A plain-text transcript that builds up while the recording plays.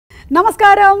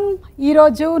నమస్కారం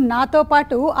ఈరోజు నాతో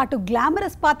పాటు అటు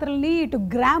గ్లామరస్ పాత్రల్ని ఇటు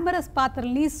గ్రామరస్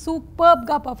పాత్రల్ని సూపర్బ్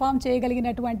గా పర్ఫామ్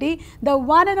చేయగలిగినటువంటి the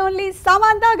one and only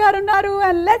Samantha గారు ఉన్నారు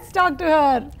and let's talk to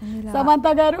her. Samantha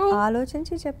గారు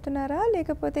ఆలోచించి చెప్తున్నారా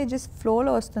లేకపోతే జస్ట్ ఫ్లో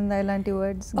లో వస్తుందా ఇలాంటి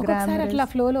వర్డ్స్? ఒకసారి అట్లా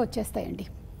ఫ్లో లో వచ్చేస్తాయండి.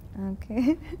 ఓకే,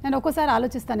 నేను ఒక్కోసారి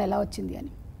ఆలోచిస్తాను ఎలా వచ్చింది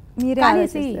అని. మీరే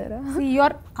ఆలోచిస్తారా?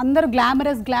 యువర్ అందరూ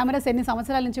గ్లామరస్ గ్లామరస్ ఎన్ని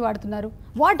సంవత్సరాల నుంచి వాడుతున్నారు.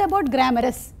 What about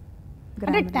glamorous?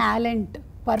 అంటే talent,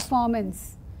 performance.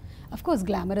 Of course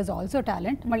glamour is also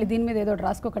talent. మళ్ళీ దీని మీద ఏదో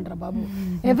రాసుకోకండి బాబు.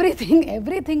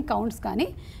 everything counts. కానీ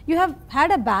you have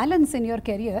had a balance in your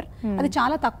career. అది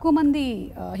చాలా తక్కువ మంది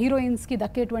హీరోయిన్స్ కి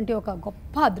దక్కేటువంటి ఒక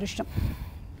గొప్ప అదృష్టం.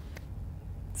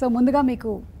 సో ముందుగా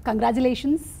మీకు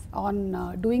congratulations on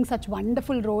doing such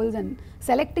wonderful roles and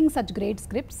selecting such great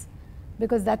scripts,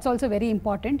 because that's also very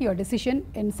important. Your decision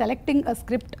in selecting a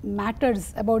script matters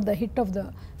about the hit of the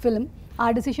film. ఆ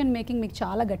decision making మీకు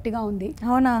చాలా గట్టిగా ఉంది.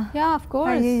 అవునా? Yeah, of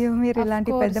course. అయ్యో, మీరు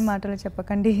ఇలాంటి పెద్ద మాటలు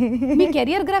చెప్పకండి. మీ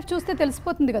కెరియర్ గ్రాఫ్ చూస్తే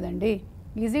తెలిసిపోతుంది కదండి,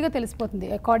 ఈజీగా తెలిసిపోతుంది.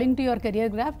 According to your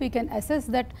career graph we can assess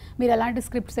that మీరు ఎలాంటి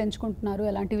స్క్రిప్ట్స్ ఎంచుకుంటున్నారు,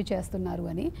 ఎలాంటివి చేస్తున్నారు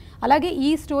అని. అలాగే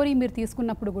ఈ స్టోరీ మీరు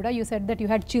తీసుకున్నప్పుడు కూడా you said that you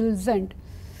had chills and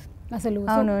అసలు.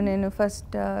 అవును, నేను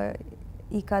ఫస్ట్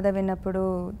ఈ కథ విన్నప్పుడు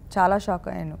చాలా షాక్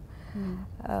అయ్యాను.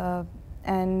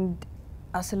 అండ్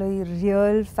అసలు ఈ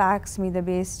రియల్ ఫ్యాక్ట్స్ మీద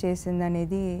బేస్ చేసింది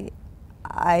అనేది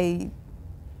I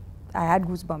had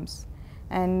goose bumps.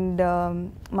 And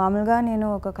మామూలుగా నేను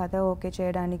ఒక కథ ఓకే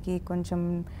చేయడానికి కొంచెం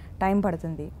టైం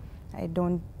పడుతుంది. I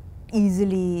don't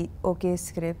easily okay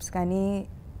scripts. కానీ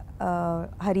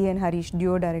Hari and Harish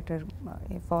due director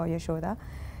for Yashoda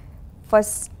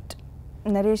first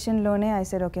నరేషన్లోనే I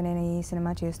said okay నేను ఈ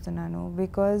సినిమా చేస్తున్నాను.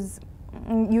 బికాజ్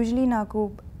యూజువలీ నాకు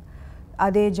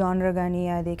అదే జానర్ కానీ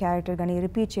అదే క్యారెక్టర్ కానీ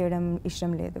రిపీట్ చేయడం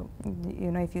ఇష్టం లేదు.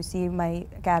 You know if you see my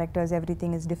characters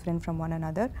everything is different from one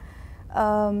another.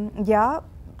 Yeah,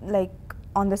 like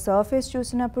on the surface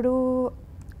చూసినప్పుడు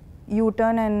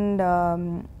U turn and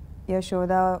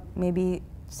Yashoda maybe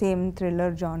same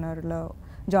thriller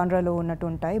జానర్లో ఉన్నట్టు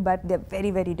ఉంటాయి, but they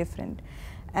very very different.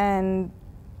 And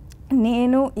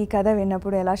నేను ఈ కథ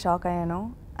విన్నప్పుడు ఎలా షాక్ అయ్యానో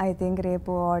ఐ థింక్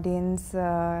రేపు audience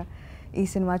ఈ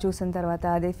సినిమా చూసిన తర్వాత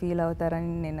అదే ఫీల్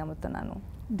అవుతారని నేను నమ్ముతున్నాను.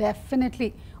 డెఫినెట్లీ.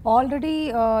 ఆల్రెడీ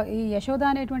ఈ యశోద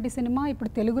అనేటువంటి సినిమా ఇప్పుడు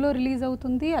తెలుగులో రిలీజ్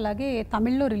అవుతుంది, అలాగే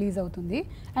తమిళ్లో రిలీజ్ అవుతుంది.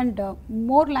 And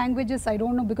more languages I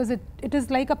don't know, because it is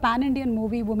like a pan Indian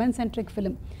movie, women centric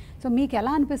film. So మీకు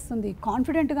ఎలా అనిపిస్తుంది?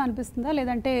 కాన్ఫిడెంట్గా అనిపిస్తుందా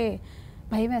లేదంటే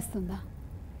భయం వేస్తుందా?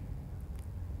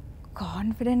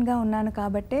 కాన్ఫిడెంట్గా ఉన్నాను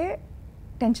కాబట్టే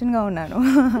టెన్షన్గా ఉన్నాను.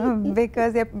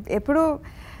 బికాజ్ ఎప్పుడు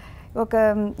ఒక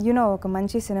ఒక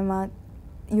మంచి సినిమా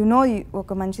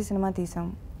ఒక మంచి సినిమా తీసాం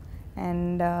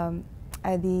అండ్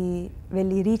అది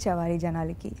వెళ్ళి రీచ్ అవ్వాలి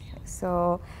జనాలకి. సో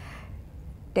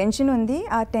టెన్షన్ ఉంది.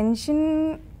 ఆ టెన్షన్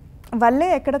వల్లే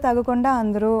ఎక్కడ తగ్గకుండా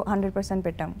అందరూ 100%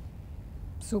 పెట్టాం.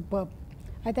 సూపర్.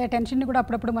 అయితే ఆ టెన్షన్ని కూడా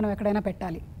అప్పుడప్పుడు మనం ఎక్కడైనా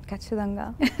పెట్టాలి. ఖచ్చితంగా.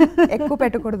 ఎక్కువ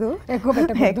పెట్టకూడదు.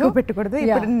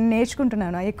 ఇప్పుడు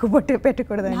నేర్చుకుంటున్నాను ఎక్కువ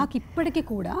పెట్టకూడదు. నాకు ఇప్పటికీ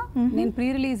కూడా నేను ప్రీ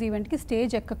రిలీజ్ ఈవెంట్కి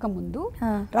స్టేజ్ ఎక్కక ముందు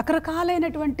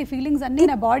రకరకాలైనటువంటి ఫీలింగ్స్ అన్ని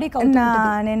నా బాడీకి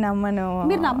అవుతాయి. నేను నమ్మను.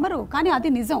 మీరు నమ్మరు, కానీ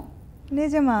అది నిజం.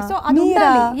 నిజమా? సో అది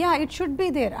ఉండాలి. Yeah, it should be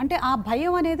there. అంటే ఆ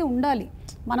భయం అనేది ఉండాలి.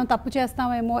 మనం తప్పు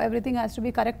చేస్తామేమో, everything has to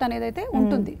be correct అనేది అయితే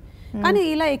ఉంటుంది. కానీ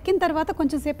ఇలా ఎక్కిన తర్వాత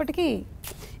కొంచెం సేపటికి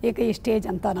ఇక ఈ స్టేజ్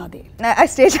అంతా నాదే.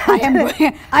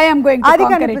 అది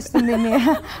కనిపిస్తుంది,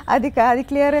 అది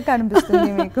క్లియర్గా కనిపిస్తుంది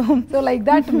మీకు. సో లైక్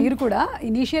దాట్ మీరు కూడా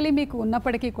ఇనిషియలీ మీకు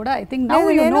ఉన్నప్పటికీ కూడా ఐ థింక్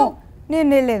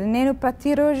నేను లేదు. నేను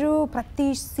ప్రతిరోజు ప్రతి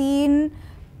సీన్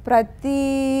ప్రతి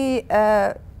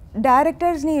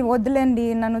డైరెక్టర్స్ని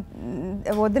నన్ను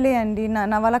వదిలేయండి,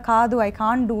 నా వల్ల కాదు, ఐ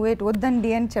కాంట్ డూ ఇట్, వద్దండి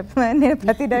అని నేను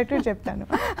ప్రతి డైరెక్టర్ చెప్తాను.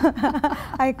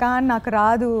 నాకు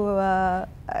రాదు.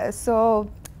 సో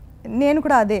నేను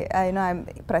కూడా అదే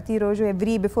ప్రతిరోజు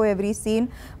బిఫోర్ ఎవ్రీ సీన్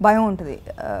భయం ఉంటుంది.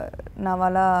 నా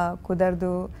వల్ల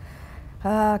కుదరదు,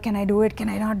 can I do it,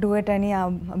 can I not do it అని ఆ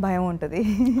భయం ఉంటుంది.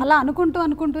 అలా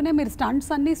అనుకుంటూనే మీరు స్టంట్స్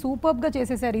అన్నీ సూపర్గా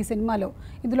చేసేసారు ఈ సినిమాలో.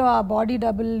 ఇందులో ఆ బాడీ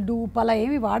డబుల్ డూప్ అలా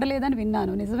ఏమి వాడలేదని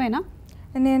విన్నాను, నిజమేనా?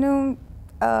 నేను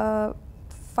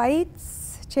ఫైట్స్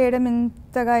చేయడం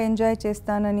ఇంతగా ఎంజాయ్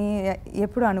చేస్తానని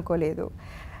ఎప్పుడు అనుకోలేదు.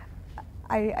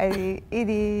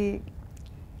 ఇది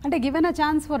అంటే given a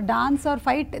chance for dance or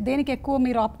fight, దేనికి ఎక్కువ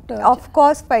మీరు opt? Of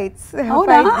course fights,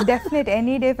 definite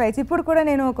any day fights. ఇప్పుడు కూడా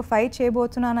నేను ఒక ఫైట్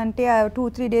చేయబోతున్నానంటే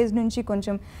 2-3 డేస్ నుంచి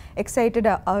కొంచెం ఎక్సైటెడ్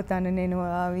అవుతాను నేను.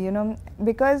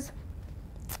 బికాజ్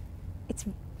ఇట్స్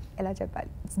ఎలా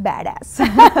చెప్పాలి, it's bad as.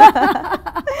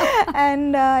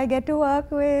 And I get to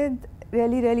work with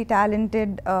really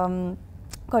talented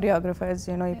choreographers.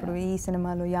 ఇప్పుడు ఈ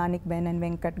సినిమాలో యానిక్ బెన్ అండ్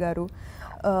వెంకట్ గారు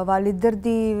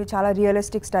వాళ్ళిద్దరిది చాలా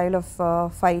realistic style of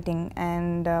fighting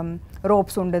and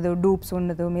ropes ఉండదు, డూప్స్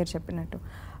ఉండదు మీరు చెప్పినట్టు.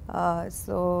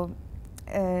 సో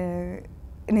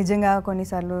నిజంగా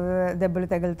కొన్నిసార్లు దెబ్బలు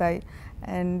తగులుతాయి.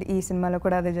 అండ్ ఈ సినిమాలో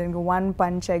కూడా అదే జరిగింది. 1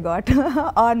 punch I got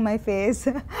on my face.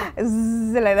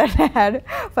 Like that I had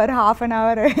for half an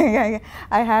hour.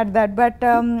 I had that. But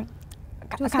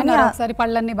చూసుకున్నారా ఒకసారి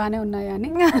పళ్ళన్నీ బాగానే ఉన్నాయా అని?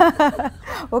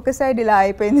 ఒక సైడ్ ఇలా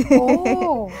అయిపోయింది.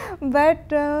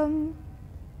 బట్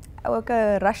ఒక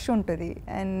రష్ ఉంటుంది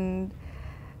అండ్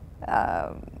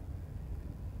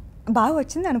బాగా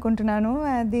వచ్చింది అనుకుంటున్నాను.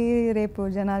 అది రేపు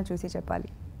జనాలు చూసి చెప్పాలి.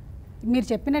 మీరు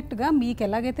చెప్పినట్టుగా మీకు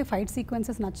ఎలాగైతే ఫైట్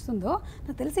సీక్వెన్సెస్ నచ్చుతుందో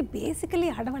నాకు తెలిసి బేసికలీ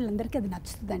ఆడవాళ్ళందరికీ అది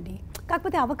నచ్చుతుందండి.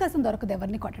 కాకపోతే అవకాశం దొరకదు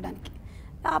ఎవరిని కొట్టడానికి.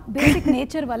 ఆ బేసిక్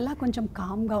నేచర్ వల్ల కొంచెం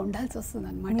కామ్గా ఉండాల్సి వస్తుంది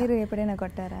అనమాట. మీరు ఎప్పుడైనా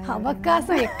కొట్టారా?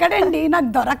 అవకాశం ఎక్కడండి, నాకు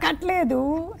దొరకట్లేదు.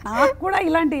 నాకు కూడా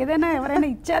ఇలాంటి ఏదైనా ఎవరైనా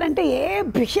ఇచ్చారంటే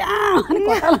భిషా అని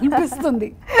కొట్టాలనిపిస్తుంది.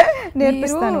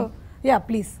 నేర్పిస్తాను. యా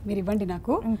ప్లీజ్ మీరు ఇవ్వండి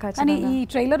నాకు. కానీ ఈ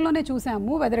ట్రైలర్లోనే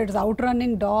చూసాము, whether it's out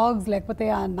running dogs లేకపోతే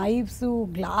ఆ నైఫ్స్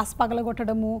గ్లాస్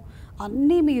పగలగొట్టడము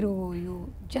అన్నీ మీరు యూ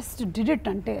జస్ట్ డిడ్ ఇట్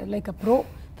అంటే like a pro.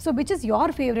 So which is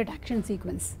your favourite action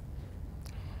sequence?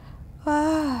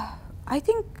 I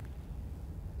think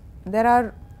there are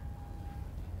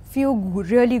few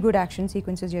really good action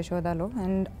sequences Yashodalo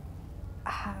and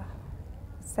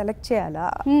select cheyala.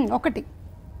 ఒకటి.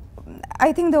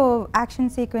 I think the action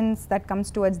sequence that comes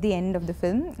towards the end of the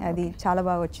film అది చాలా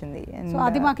బాగా వచ్చింది. So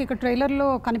అది మాకు ఇక్కడ ట్రైలర్లో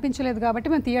కనిపించలేదు కాబట్టి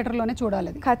మేము థియేటర్లోనే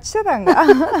చూడాలి. ఖచ్చితంగా.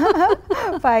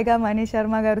 పైగా మణి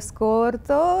శర్మ గారు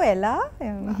స్కోర్తో ఎలా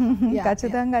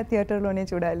ఖచ్చితంగా థియేటర్లోనే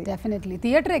చూడాలి. Definitely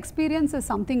theatre experience is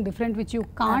something different which you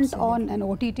can't on and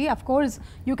OTT. Of course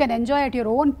you can enjoy at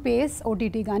your own face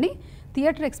OTT, కానీ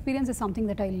theatre experience is something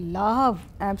that I love.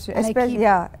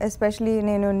 Especially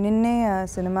నేను నిన్నే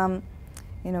సినిమా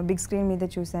బిగ్ స్క్రీన్ మీద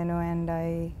చూశాను and I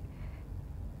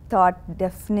thought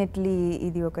definitely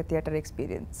ఇది ఒక theatre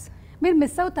experience. మీరు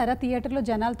miss అవుతారా థియేటర్లో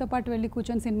జనాలతో పాటు వెళ్ళి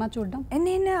కూర్చొని సినిమా చూడడం?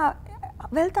 నేను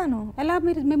వెళ్తాను. ఎలా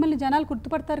మీరు మిమ్మల్ని జనాలు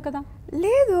గుర్తుపడతారు కదా?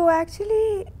 లేదు, యాక్చువల్లీ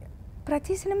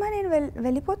ప్రతి సినిమా నేను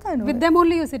వెళ్ళిపోతాను. With them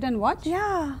only you SIT and watch? Yeah,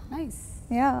 nice.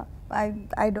 Yeah,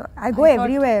 I go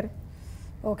everywhere.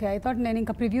 Okay, I thought నేను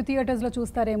ఇంకా ప్రివ్యూ థియేటర్స్లో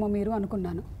చూస్తారేమో మీరు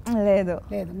అనుకున్నాను. లేదు,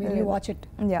 మీరు you watch it.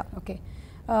 Yeah. Okay.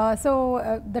 So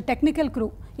the technical crew,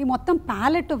 ఈ మొత్తం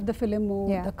palette of the film,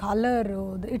 the colour,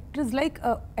 it is like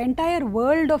entire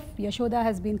world of Yashoda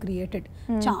has been created.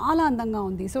 చాలా అందంగా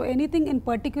ఉంది. So anything in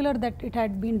particular that it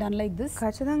had been done like this?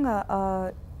 ఖచ్చితంగా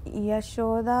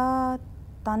యశోద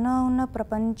తన ఉన్న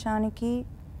ప్రపంచానికి,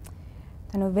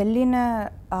 తను వెళ్ళిన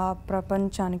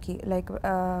ప్రపంచానికి, లైక్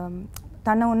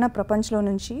తను ఉన్న ప్రపంచంలో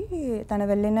నుంచి తను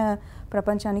వెళ్ళిన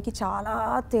ప్రపంచానికి చాలా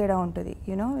తేడా ఉంటుంది.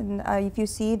 You know, if you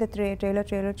see the trailer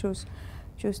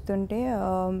చూస్తుంటే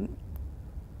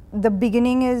the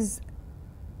beginning is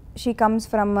she comes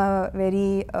from a very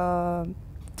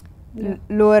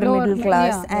lower middle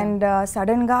class and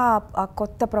సడన్గా ఆ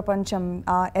కొత్త ప్రపంచం,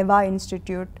 ఆ ఎవా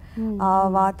ఇన్స్టిట్యూట్, ఆ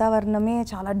వాతావరణమే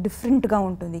చాలా డిఫరెంట్గా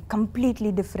ఉంటుంది.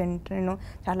 Completely different. నేను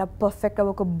చాలా పర్ఫెక్ట్గా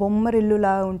ఒక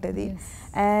బొమ్మరిల్లులా ఉంటుంది.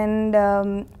 అండ్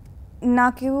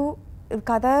నాకు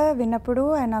కథ విన్నప్పుడు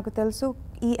నాకు తెలుసు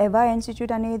ఈ ఎవా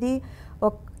ఇన్స్టిట్యూట్ అనేది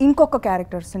ఇంకొక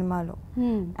క్యారెక్టర్ సినిమాలో,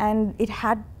 and it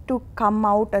had to come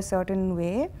out a certain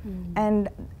way. And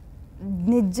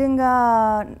నిజంగా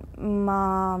మా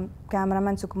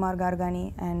కెమెరామెన్ సుకుమార్ గారు కానీ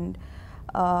అండ్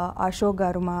అశోక్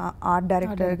గారు మా ఆర్ట్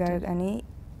డైరెక్టర్ గారు కానీ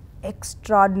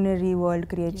ఎక్స్ట్రాడినరీ వరల్డ్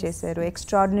క్రియేట్ చేశారు.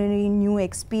 ఎక్స్ట్రాడినరీ న్యూ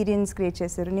ఎక్స్పీరియన్స్ క్రియేట్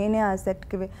చేశారు. నేనే ఆ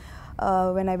సెట్కి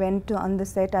when I went on the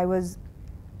set I was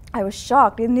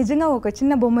shocked. ఇది నిజంగా ఒక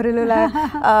చిన్న బొమ్మరిలులా,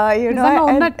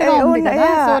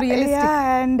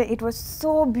 and it was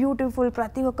so beautiful.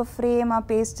 ప్రతి ఒక్క ఫ్రేమ్ ఆ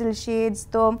pastel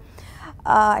షేడ్స్తో.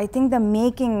 I think the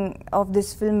making of this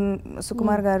film,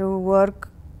 Sukumar గారు వర్క్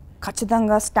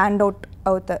ఖచ్చితంగా స్టాండ్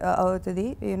అవుట్ అవుతుంది.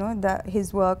 his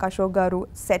work, Ashok garu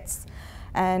sets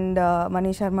and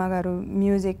Mani Sharma గారు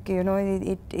మ్యూజిక్,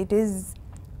 it is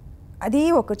అది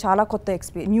ఒక చాలా కొత్త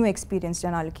న్యూ ఎక్స్పీరియన్స్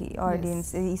జనాలకి,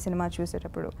 ఆడియన్స్ ఈ సినిమా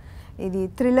చూసేటప్పుడు. ఇది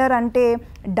థ్రిల్లర్ అంటే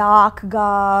డార్క్గా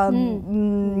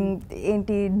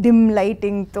ఏంటి dim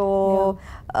లైటింగ్తో,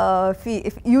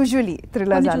 usually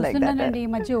thrillers are like that. ఈ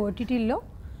మధ్య ఓటీటీలో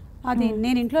అది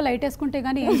నేను ఇంట్లో లైట్ వేసుకుంటే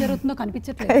కానీ ఏం జరుగుతుందో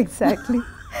కనిపించట్లేదు. ఎగ్జాక్ట్లీ.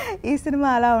 ఈ సినిమా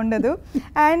అలా ఉండదు.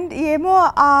 అండ్ ఏమో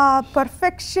ఆ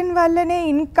పర్ఫెక్షన్ వల్లనే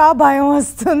ఇంకా భయం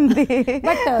వస్తుంది.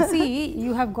 But see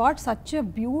you have got such a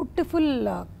beautiful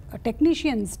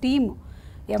technicians team.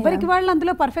 ఎవరికి వాళ్ళు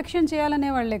అందులో పర్ఫెక్షన్ చేయాలనే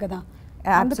వాళ్ళే కదా,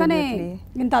 అందుకనే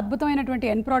ఇంత అద్భుతమైనటువంటి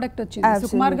ఎండ్ ప్రోడక్ట్ వచ్చింది.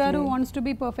 సుకుమార్ గారు wants to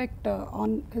be perfect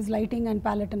on his lighting and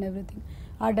palette and everything.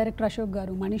 Art director Ashok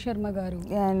garu, Mani Sharma గారు,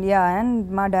 అండ్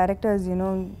మా డైరెక్టర్స్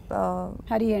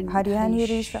హరి అండ్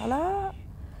హరీష్ చాలా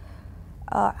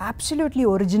అబ్సల్యూట్లీ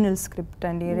ఒరిజినల్ స్క్రిప్ట్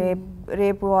అండి.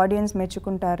 రేపు ఆడియన్స్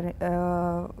మెచ్చుకుంటారు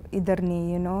ఇద్దరిని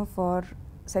for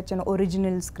such an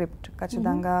original script.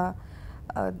 ఖచ్చితంగా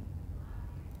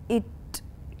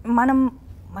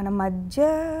మన మధ్య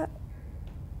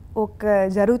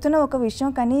జరుగుతున్న ఒక విషయం,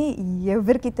 కానీ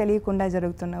ఎవరికి తెలియకుండా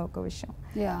జరుగుతున్న ఒక విషయం.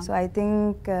 So I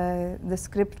think the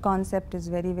script concept is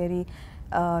very very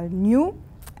new.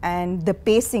 And the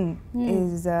pacing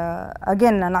is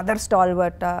again another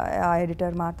stalwart editor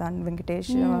Marthan Venkatesh.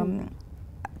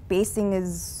 Pacing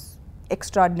is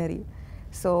extraordinary.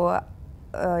 So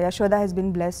Yashoda has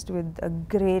been blessed with a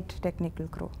great technical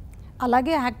crew.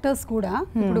 అలాగే actors కూడా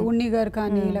ఇప్పుడు ఉన్ని గారు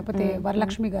కానీ లేకపోతే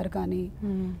వరలక్ష్మి గారు కానీ,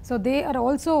 so they are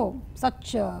also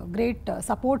such great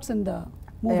supports in the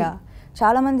movie.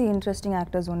 చాలా మంది ఇంట్రెస్టింగ్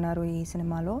యాక్టర్స్ ఉన్నారు ఈ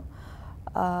సినిమాలో.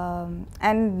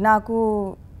 అండ్ నాకు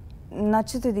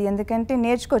నచ్చుతుంది ఎందుకంటే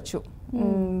నేర్చుకోవచ్చు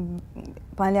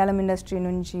మలయాళం ఇండస్ట్రీ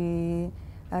నుంచి,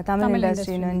 తమిళ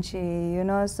ఇండస్ట్రీ నుంచి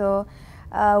సో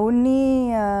ఉన్ని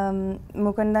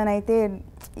ముకుందన్ అయితే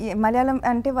మలయాళం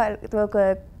అంటే ఒక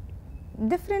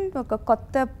డిఫరెంట్, ఒక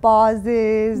కొత్త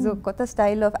పాజెస్, కొత్త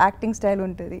స్టైల్ ఆఫ్ యాక్టింగ్ స్టైల్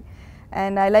ఉంటుంది.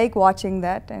 And I like watching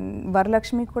that. And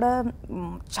Varalakshmi కూడా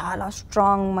చాలా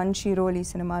స్ట్రాంగ్ మంచి రోల్ ఈ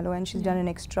సినిమాలో. And she's done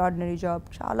an extraordinary job.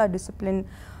 చాలా డిసిప్లిన్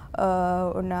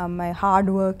ఉన్న అమ్మాయి, హార్డ్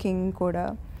వర్కింగ్ కూడా.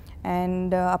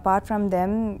 And apart from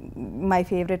them my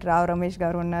favourite Rao Ramesh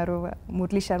గారు ఉన్నారు,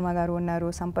 మురళీ శర్మ గారు ఉన్నారు,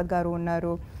 సంపత్ గారు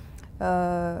ఉన్నారు.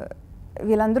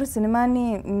 వీళ్ళందరూ సినిమాని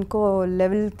ఇంకో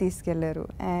లెవెల్ తీసుకెళ్లారు.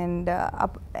 అండ్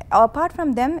అపార్ట్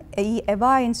ఫ్రమ్ దెమ్ ఈ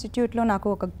ఎవా ఇన్స్టిట్యూట్లో నాకు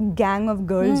ఒక గ్యాంగ్ ఆఫ్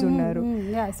గర్ల్స్ ఉన్నారు.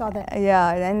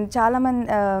 అండ్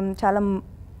చాలా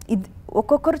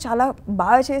ఒక్కొక్కరు చాలా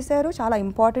బాగా చేశారు. చాలా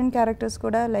ఇంపార్టెంట్ క్యారెక్టర్స్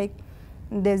కూడా. Like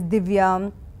there's Divya,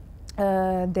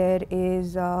 there is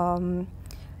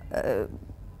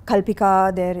Kalpika,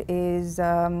 there is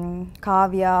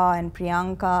Kavya and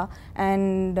Priyanka,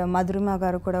 and Madhurima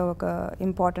garu kuda oka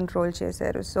important role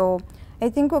chesaru. So I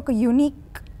think oka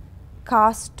unique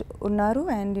cast unnaru,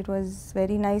 and it was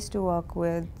very nice to work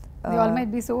with. They all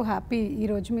might be so happy ఈ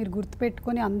రోజు మీరు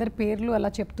గుర్తుపెట్టుకొని అందరి పేర్లు అలా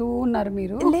చెప్తూ ఉన్నారు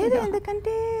మీరు. లేదు,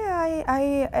 ఎందుకంటే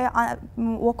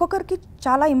ఒక్కొక్కరికి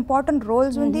చాలా ఇంపార్టెంట్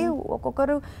రోల్స్ ఉంది,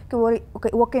 ఒక్కొక్కరు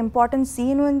ఒక ఇంపార్టెంట్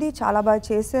సీన్ ఉంది, చాలా బాగా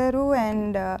చేశారు.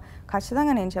 అండ్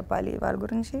ఖచ్చితంగా నేను చెప్పాలి వాళ్ళ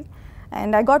గురించి.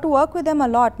 And I got to work with them a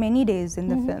lot many days in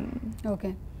the film.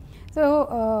 Okay. So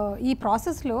ఈ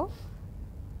ప్రాసెస్లో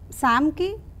శామ్కి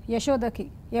యశోదకి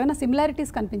ఏమైనా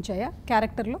సిమిలారిటీస్ కనిపించాయా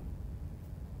క్యారెక్టర్లో?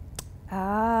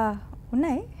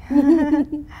 ఉన్నాయి.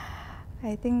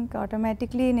 ఐ థింక్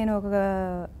ఆటోమేటిక్లీ నేను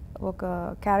ఒక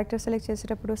క్యారెక్టర్ సెలెక్ట్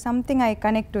చేసేటప్పుడు something I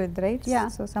connect with, right?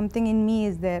 So something in me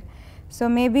is there. So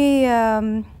maybe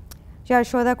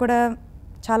Yashoda కూడా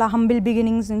చాలా హంబుల్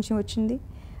బిగినింగ్స్ నుంచి వచ్చింది,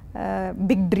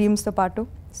 బిగ్ డ్రీమ్స్తో పాటు.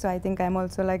 So I think I'm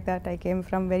also like that. I came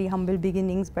from very humble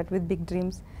beginnings but with big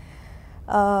dreams.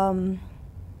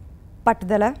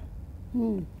 పట్టుదల,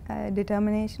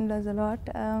 determination does a lot.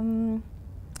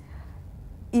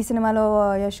 ఈ సినిమాలో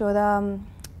యశోద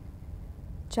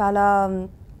చాలా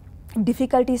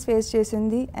difficulties face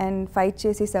చేసింది అండ్ ఫైట్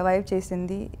చేసి సర్వైవ్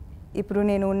చేసింది. ఇప్పుడు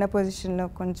నేను ఉన్న పొజిషన్లో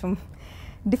కొంచెం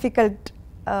డిఫికల్ట్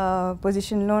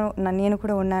పొజిషన్లో నేను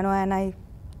కూడా ఉన్నాను. And I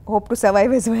hope to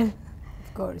survive as well. Of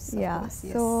course. Yeah.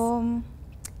 So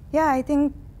yeah, I think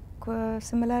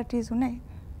similarities ఉన్నాయి.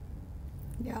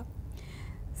 Yeah.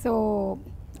 So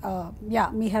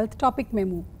మీ హెల్త్ టాపిక్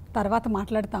మేము తర్వాత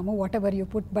మాట్లాడతాము, what ever you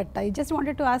put. But I just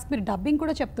wanted to ask, మీరు డబ్బింగ్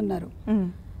కూడా చెప్తున్నారు.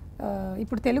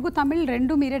 ఇప్పుడు తెలుగు తమిళ్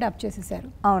రెండు మీరే డబ్ చేసేసారు.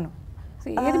 అవును. సో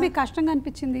ఏది మీకు కష్టంగా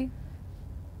అనిపించింది?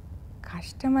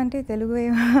 కష్టం అంటే తెలుగు.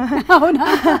 అవునా?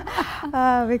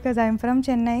 Because I'm from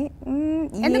Chennai.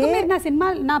 ఎందుకు మీరు నా సినిమా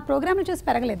నా ప్రోగ్రామ్లు చూసి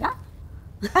పెరగలేదా?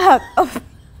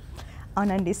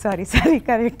 అవునండి, సారీ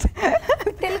కరెక్ట్.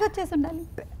 తెలుగు వచ్చేసి ఉండాలి.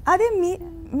 అదే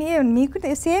మీకు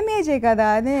సేమ్ ఏజే కదా,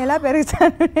 అదే ఎలా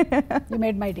పెరుగుతాను. You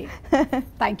made my day.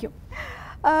 Thank you.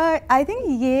 I think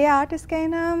ఏ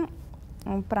ఆర్టిస్ట్కైనా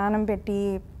ప్రాణం పెట్టి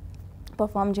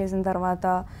పర్ఫామ్ చేసిన తర్వాత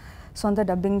సొంత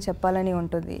డబ్బింగ్ చెప్పాలని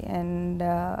ఉంటుంది. అండ్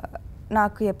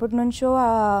నాకు ఎప్పటి నుంచో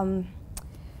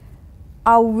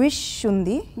ఆ విష్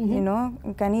ఉంది, యూనో.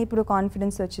 కానీ ఇప్పుడు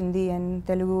కాన్ఫిడెన్స్ వచ్చింది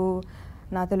అండ్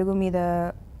నా తెలుగు మీద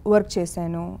వర్క్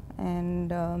చేశాను.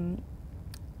 అండ్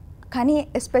కానీ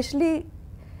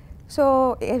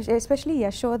ఎస్పెషలీ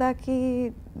యశోదాకి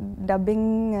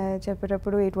డబ్బింగ్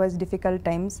చెప్పేటప్పుడు it was difficult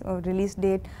times. Release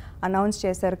date announce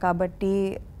చేశారు కాబట్టి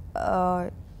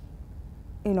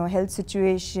యూనో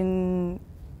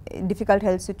డిఫికల్ట్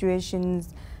హెల్త్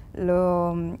సిచ్యువేషన్స్లో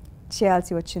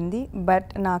చేయాల్సి వచ్చింది. బట్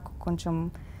నాకు కొంచెం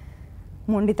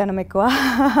మొండితనం ఎక్కువ.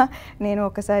 నేను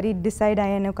ఒకసారి డిసైడ్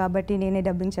అయ్యాను కాబట్టి నేనే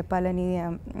డబ్బింగ్ చెప్పాలని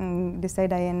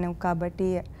డిసైడ్ అయ్యాను కాబట్టి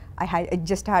I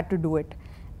just had to do it,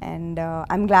 and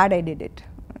I'm glad I did it.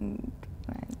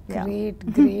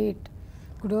 Great.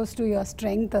 Kudos to your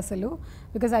strength asalu,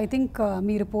 because I think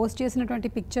మీరు పోస్ట్ చేసినటువంటి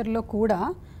పిక్చర్లో కూడా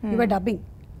you were dubbing.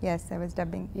 Yes, I was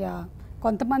dubbing. Yeah.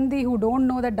 కొంతమంది who don't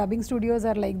know that dubbing studios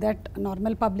are like that,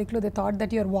 normal public lo they thought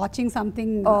that you are watching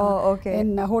something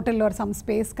in a hotel or some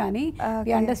space kani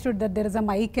we understood that there is a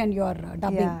mic and you are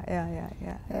dubbing.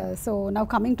 Yeah. So now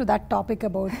coming to that topic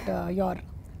about your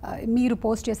మీరు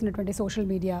post చేసినటువంటి social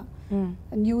media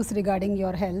news regarding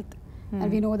your health, and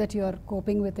we know that you are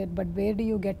coping with it, but where do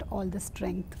you get all the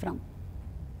strength from?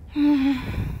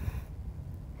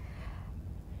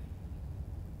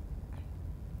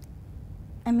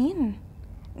 I mean,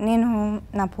 నేను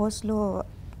నా పోస్ట్లో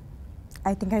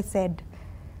I think I said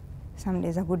some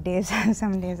days are good days,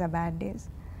 some days are bad days.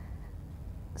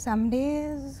 Some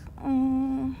days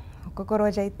ఒక్కొక్క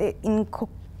రోజు అయితే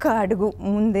ఇంకొక అడుగు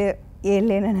ముందే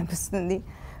ఏలేనని అనిపిస్తుంది.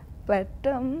 బట్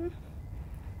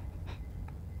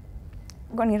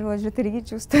కొన్ని రోజులు తిరిగి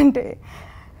చూస్తుంటే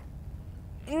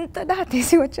ఇంత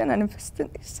దాటేసి వచ్చాను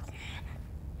అనిపిస్తుంది. So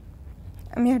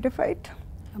I'm here to fight.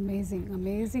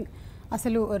 Amazing.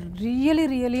 అసలు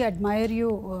really admire you,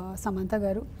 Samantha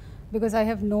garu, because I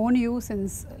have known you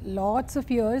since lots of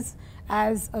years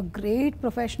as a great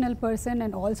professional person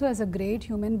and also as a great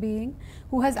human being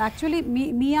who has actually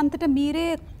మీ అంతటా మీరే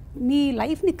మీ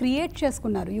లైఫ్ని create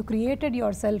చేసుకున్నారు. You created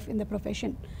your self in the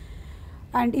profession,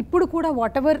 and ఇప్పుడు కూడా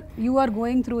what ever you are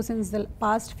going through since the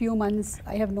past few months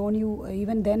I have known you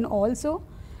even then also,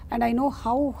 and I know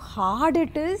how hard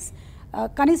it is.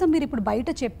 కనీసం మీరు ఇప్పుడు బయట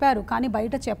చెప్పారు, కానీ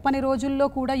బయట చెప్పని రోజుల్లో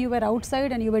కూడా you were out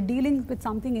side and you were dealing with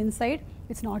something in side.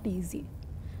 It's not easy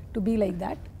to be like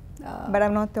that. But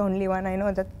I'm not the only one. I know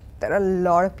that there are a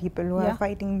lot of people who are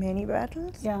fighting many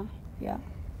battles. Yeah,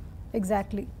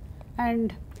 exactly. And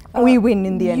we win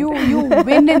in the end. You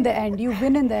win in the end. You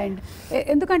win in the end.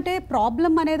 ఎందుకంటే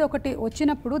problem అనేది ఒకటి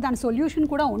వచ్చినప్పుడు దాని solution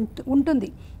కూడా ఉంటుంది.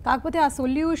 కాకపోతే ఆ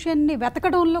సొల్యూషన్ని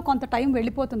వెతకడంలో కొంత టైం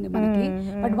వెళ్ళిపోతుంది మనకి.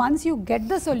 But once you get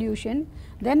the solution,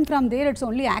 then from there it's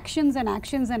only actions and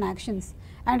actions and actions.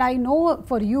 And I know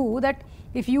for you that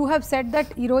if you have said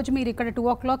that ఈరోజు మీరు ఇక్కడ 2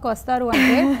 o'clock వస్తారు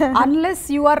అంటే unless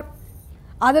you or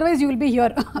otherwise you will be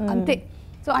here అంతే.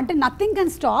 So అంటే nothing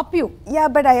can stop you. Yeah,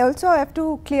 but I also have to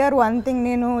clear one thing.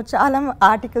 నేను చాలా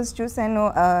articles చూసాను,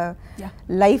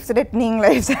 life threatening.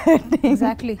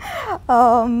 Exactly.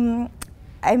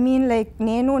 I mean like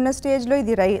నేను ఉన్న స్టేజ్లో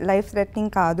ఇది లైఫ్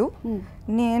థ్రెటనింగ్ కాదు.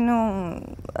 నేను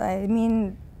I mean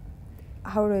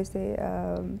how do I say,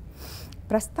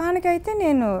 ప్రస్తుతానికైతే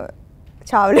నేను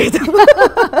చావలేదు.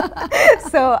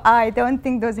 So I don't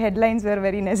think those headlines were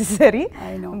very necessary.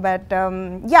 I know. But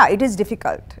yeah, it is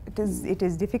difficult. It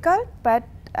is difficult, but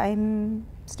I'm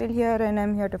still here and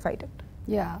I'm here to fight it.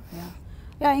 Yeah,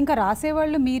 ఇంకా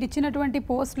రాసేవాళ్ళు మీరు ఇచ్చినటువంటి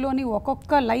పోస్ట్లోని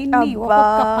ఒక్కొక్క లైన్ని,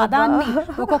 ఒక్కొక్క పదాన్ని,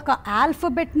 ఒక్కొక్క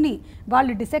ఆల్ఫబెట్ని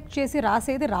వాళ్ళు డిసెక్ట్ చేసి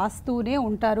రాస్తూనే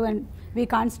ఉంటారు. And we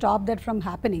can't stop that from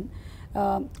happening.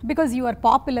 Because you are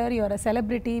popular, you are a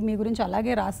celebrity, మీ గురించి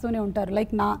అలాగే రాస్తూనే ఉంటారు.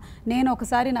 లైక్ నేను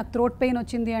ఒకసారి నాకు థ్రోట్ పెయిన్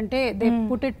వచ్చింది అంటే they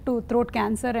put it to throat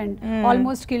cancer and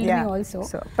almost killed me also.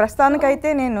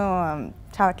 ప్రస్తుతానికైతే నేను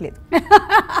చావట్లేదు.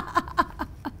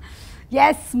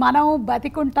 ఎస్, మనం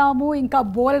బతికుంటాము, ఇంకా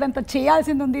బోల్డ్ అంత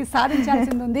చేయాల్సింది ఉంది,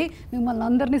 సాధించాల్సింది ఉంది, మిమ్మల్ని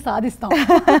అందరినీ సాధిస్తాం.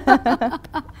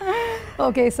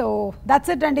 ఓకే, సో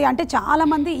దట్స్ ఇట్ అండి. అంటే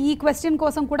చాలామంది ఈ క్వశ్చన్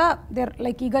కోసం కూడా దేర్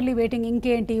లైక్ ఈగర్లీ వెయిటింగ్,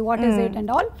 ఇంకేంటి, what is it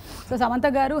and all. So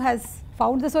Samantha గారు has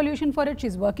found the solution for it. She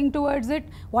is working towards it.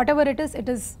 What ever it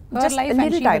is her life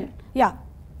and she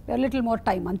will, little more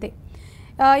time అంతే.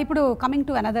 ఇప్పుడు coming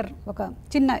to another ఒక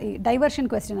చిన్న diversion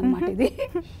question అనమాట ఇది.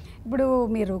 ఇప్పుడు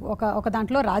మీరు ఒక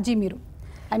దాంట్లో రాజీ, మీరు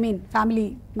I mean family,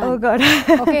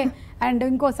 okay, and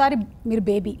ఇంకోసారి మీరు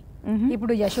బేబీ,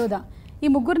 ఇప్పుడు యశోద, ఈ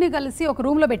ముగ్గురిని కలిసి ఒక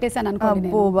రూమ్లో పెట్టేశాను అనుకోండి,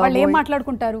 వాళ్ళు ఏం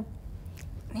మాట్లాడుకుంటారు?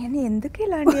 నేను ఎందుకు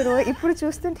ఇలాంటి రోల్ ఇప్పుడు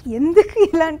చూస్తుంటే ఎందుకు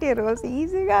ఇలాంటి రోల్స్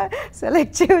ఈజీగా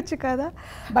సెలెక్ట్ చేయవచ్చు కదా.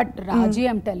 But Raji,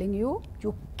 I'm telling you,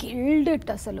 you killed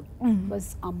it. అసలు వాజ్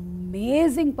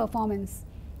అమేజింగ్ పర్ఫార్మెన్స్.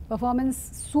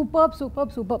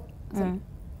 సూపర్.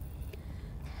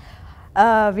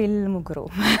 వీళ్ళు ముగ్గురు.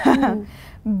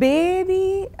 బేబీ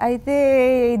అయితే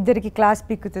ఇద్దరికి క్లాస్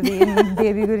పిక్కుతుంది,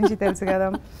 బేబీ గురించి తెలుసు కదా.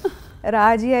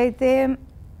 రాజీ అయితే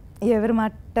ఎవరి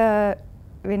మాట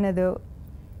వినదు,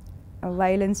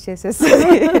 వైలెన్స్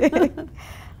చేసేస్తుంది.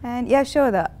 అండ్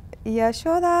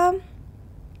యశోద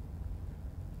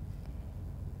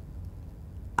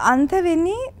అంత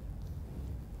విని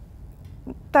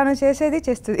తను చేసేది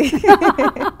చేస్తుంది.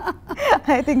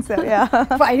 I think so, yeah.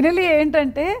 Finally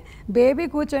ఏంటంటే బేబీ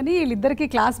కూర్చొని వీళ్ళిద్దరికి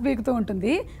క్లాస్ పీకుతూ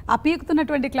ఉంటుంది. ఆ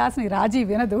పీకుతున్నటువంటి క్లాస్ ని రాజీ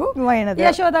వినదు,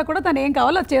 యశోద కూడా తను ఏం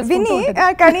కావాలో చేసుకుంటూ ఉంటుంది.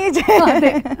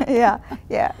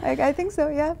 I think so,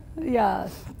 yeah. Yeah.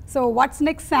 So what's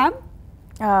next, Sam?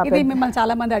 ఇది మిమ్మల్ని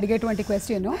చాలా మంది అడిగేటువంటి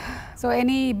question. So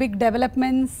any big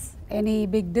developments, any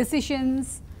big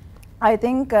decisions? I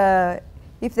think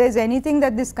if there's anything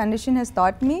that this condition has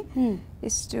taught me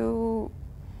is to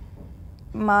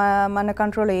mana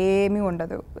control emi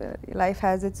undadu. Life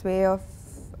has its way of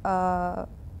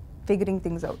figuring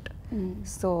things out.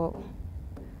 So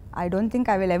I don't think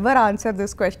I will ever answer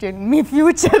this question. Me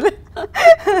future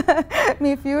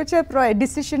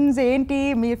decisions enti,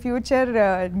 me future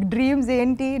dreams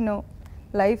enti. No,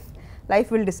 life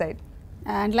will decide.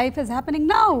 And life is happening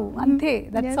now. Ante,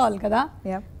 that's all kada.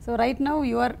 Yeah. So right now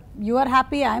you are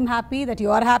happy, I am happy that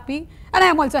you are happy, and I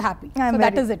am also happy.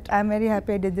 That is it. I'm very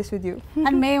happy I did this with you.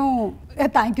 And memu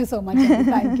thank you so much.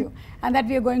 Thank you. And that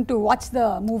we are going to watch the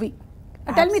movie.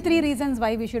 Tell me 3 reasons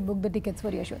why we should book the tickets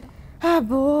for Yashoda.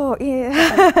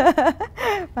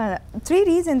 Yeah. 3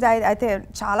 reasons. I think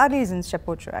chala reasons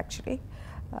cheppochu actually.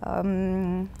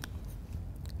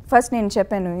 First నేను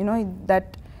చెప్పాను, you know, that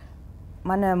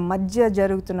మన మధ్య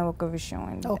జరుగుతున్న ఒక విషయం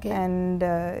and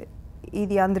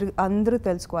ఇది అందరూ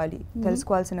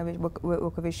తెలుసుకోవాల్సిన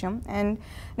ఒక విషయం. అండ్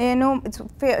నేను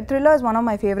thriller is one of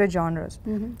my favourite genres.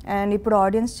 And ఇప్పుడు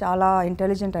ఆడియన్స్ చాలా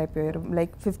ఇంటెలిజెంట్ అయిపోయారు.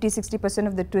 Like 50-60%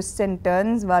 of the twist and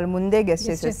turns వాళ్ళు ముందే గెస్ట్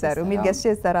చేసేస్తారు. మీరు గెస్ట్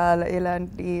చేస్తారా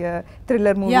ఇలాంటి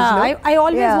థ్రిల్లర్ మూవీస్ లో? I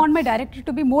always want my director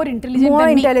to be more intelligent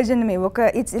than me.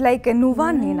 ఒక ఇట్స్ లైక్ నువ్వా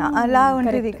నేనా అలా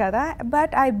ఉంటుంది కదా.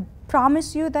 But I promise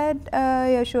you that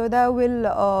Yashoda will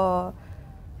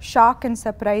shock and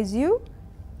surprise you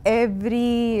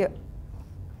every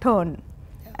turn,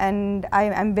 and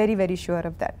I'm very, very sure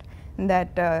of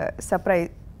that surprise,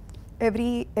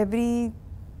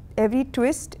 every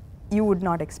twist you would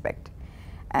not expect.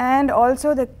 And also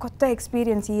the kotta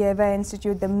experience, 𝗂𝗵𝗴𝗲𝘀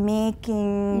Institute, the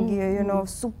making, you know,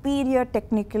 superior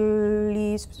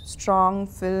technically strong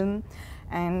film.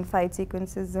 And fight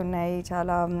sequences ఉన్నాయి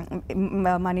చాలా.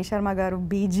 మనీష్ శర్మ గారు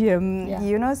BGM,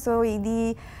 you know, so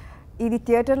ఇది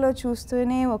థియేటర్లో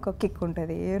చూస్తూనే ఒక kick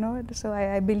ఉంటుంది, you know. So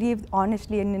I believe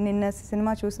honestly, నిన్న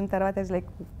cinema చూసిన తర్వాత it's like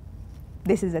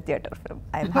this is a theater film.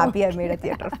 I'm happy I made a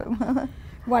theater film.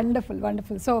 Wonderful.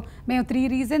 So మేము 3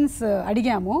 రీజన్స్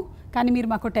అడిగాము, కానీ మీరు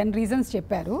మాకు 10 రీజన్స్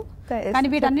చెప్పారు. కానీ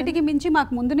వీటన్నిటికీ మించి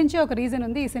మాకు ముందు నుంచే ఒక రీజన్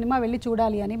ఉంది, ఈ సినిమా వెళ్ళి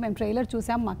చూడాలి అని. మేము ట్రైలర్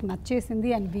చూసాం, మాకు నచ్చేసింది,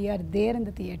 and we are there in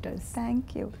the theatres. Thank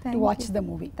you to watch the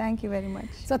movie. Thank you very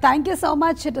much. So thank you so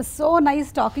much. It is so nice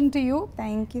talking to you.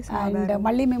 Thank you so much. And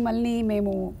మళ్ళీ మిమ్మల్ని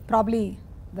మేము probably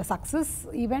the success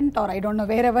event or I don't know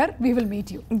wherever we will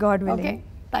meet you. God willing. Okay.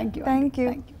 Thank you. Thank you.